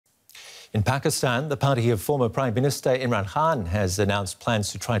In Pakistan, the party of former Prime Minister Imran Khan has announced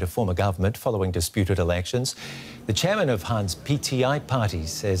plans to try to form a government following disputed elections. The chairman of Khan's PTI party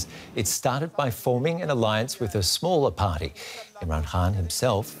says it started by forming an alliance with a smaller party. Imran Khan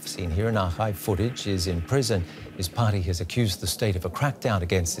himself, seen here in archive footage, is in prison. His party has accused the state of a crackdown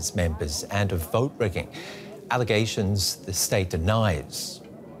against its members and of vote rigging. Allegations the state denies.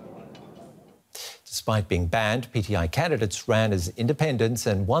 Despite being banned, PTI candidates ran as independents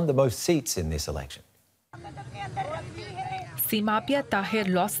and won the most seats in this election. Simapia Tahir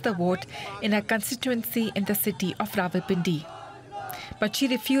lost the vote in a constituency in the city of Rawalpindi. But she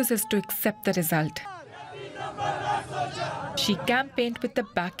refuses to accept the result. She campaigned with the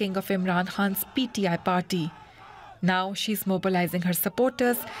backing of Imran Khan's PTI party. Now she's mobilizing her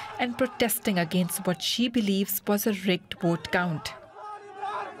supporters and protesting against what she believes was a rigged vote count.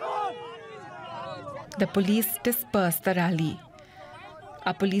 The police dispersed the rally.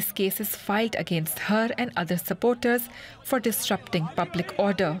 A police case is filed against her and other supporters for disrupting public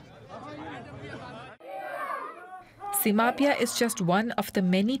order. Simapia is just one of the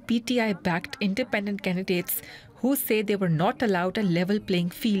many PTI-backed independent candidates who say they were not allowed a level playing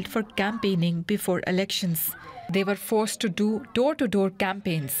field for campaigning before elections. They were forced to do door-to-door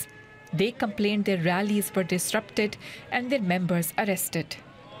campaigns. They complained their rallies were disrupted and their members arrested.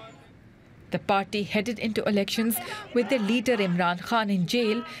 The party headed into elections with their leader Imran Khan in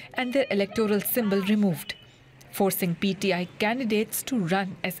jail and their electoral symbol removed, forcing PTI candidates to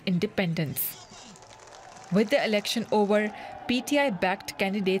run as independents. With the election over, PTI-backed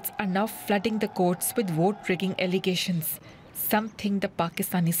candidates are now flooding the courts with vote-rigging allegations, something the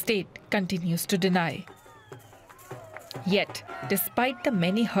Pakistani state continues to deny. Yet, despite the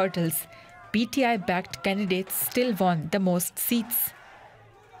many hurdles, PTI-backed candidates still won the most seats.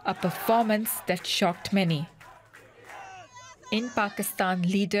 A performance that shocked many. In Pakistan,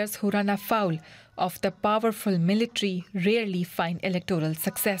 leaders who run afoul of the powerful military rarely find electoral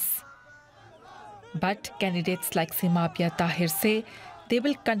success. But candidates like Simapia Tahir say they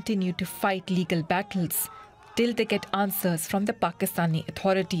will continue to fight legal battles till they get answers from the Pakistani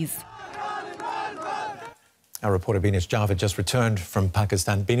authorities. Our reporter Binish Javed just returned from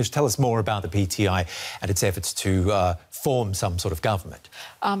Pakistan. Binish, tell us more about the PTI and its efforts to form some sort of government.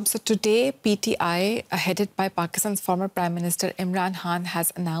 So today, PTI, headed by Pakistan's former Prime Minister Imran Khan,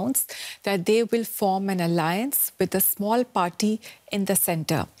 has announced that they will form an alliance with a small party in the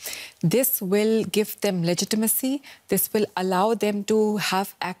centre. This will give them legitimacy. This will allow them to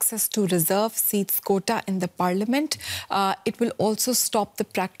have access to reserve seats quota in the parliament. It will also stop the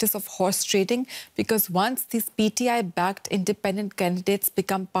practice of horse trading, because once these PTI-backed independent candidates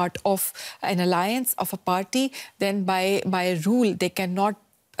become part of an alliance of a party, then by rule they cannot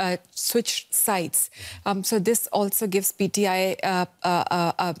switch sides. So this also gives PTI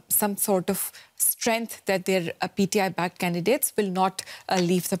some sort of strength that their PTI-backed candidates will not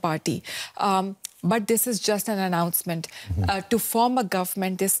leave the party. But this is just an announcement. To form a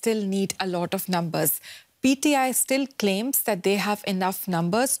government, they still need a lot of numbers. PTI still claims that they have enough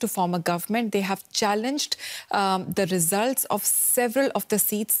numbers to form a government. They have challenged the results of several of the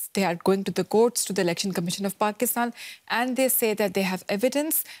seats. They are going to the courts, to the Election Commission of Pakistan, and they say that they have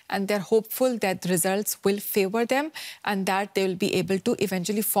evidence and they're hopeful that the results will favour them and that they will be able to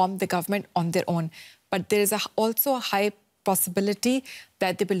eventually form the government on their own. But there is also a high possibility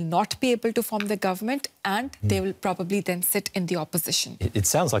that they will not be able to form the government and they will probably then sit in the opposition. It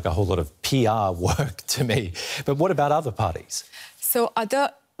sounds like a whole lot of PR work to me. But what about other parties? So other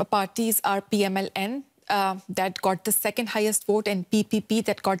parties are PMLN, that got the second highest vote, and PPP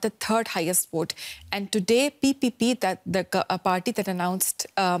that got the third highest vote. And today, PPP, that the party that announced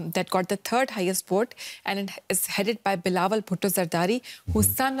that got the third highest vote, and it is headed by Bilawal Bhutto Zardari, who's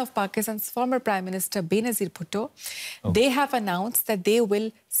son of Pakistan's former Prime Minister Benazir Bhutto. They have announced that they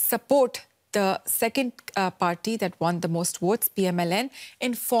will support the second party that won the most votes, PMLN,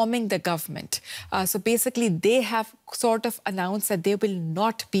 in forming the government. So basically, they have sort of announced that they will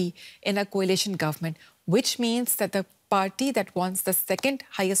not be in a coalition government, which means that the party that wants the second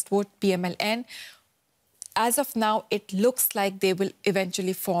highest vote, PMLN, as of now, it looks like they will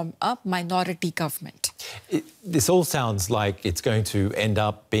eventually form a minority government. This all sounds like it's going to end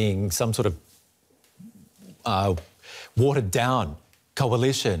up being some sort of watered-down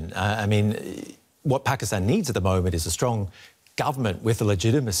coalition. I mean, what Pakistan needs at the moment is a strong government with the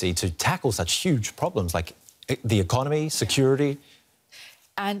legitimacy to tackle such huge problems like the economy, security.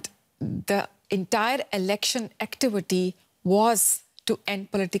 And the entire election activity was to end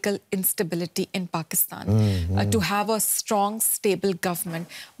political instability in Pakistan, to have a strong, stable government.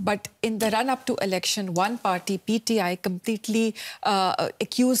 But in the run-up to election, one party, PTI, completely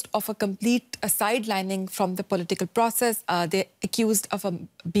accused of a complete sidelining from the political process. They're accused of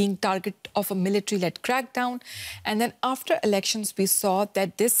being target of a military-led crackdown. And then after elections, we saw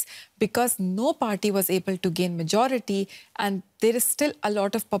that this, because no party was able to gain majority, and there is still a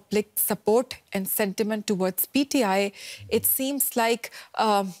lot of public support and sentiment towards PTI, it seems like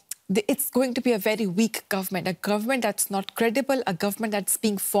it's going to be a very weak government, a government that's not credible, a government that's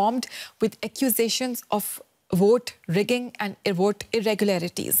being formed with accusations of vote rigging and vote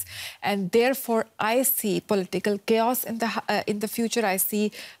irregularities. And therefore, I see political chaos in the future. I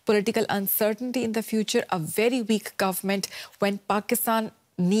see political uncertainty in the future, a very weak government when Pakistan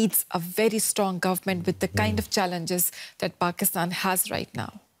needs a very strong government with the kind of challenges that Pakistan has right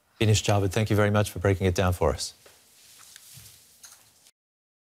now. Inish Javed, thank you very much for breaking it down for us.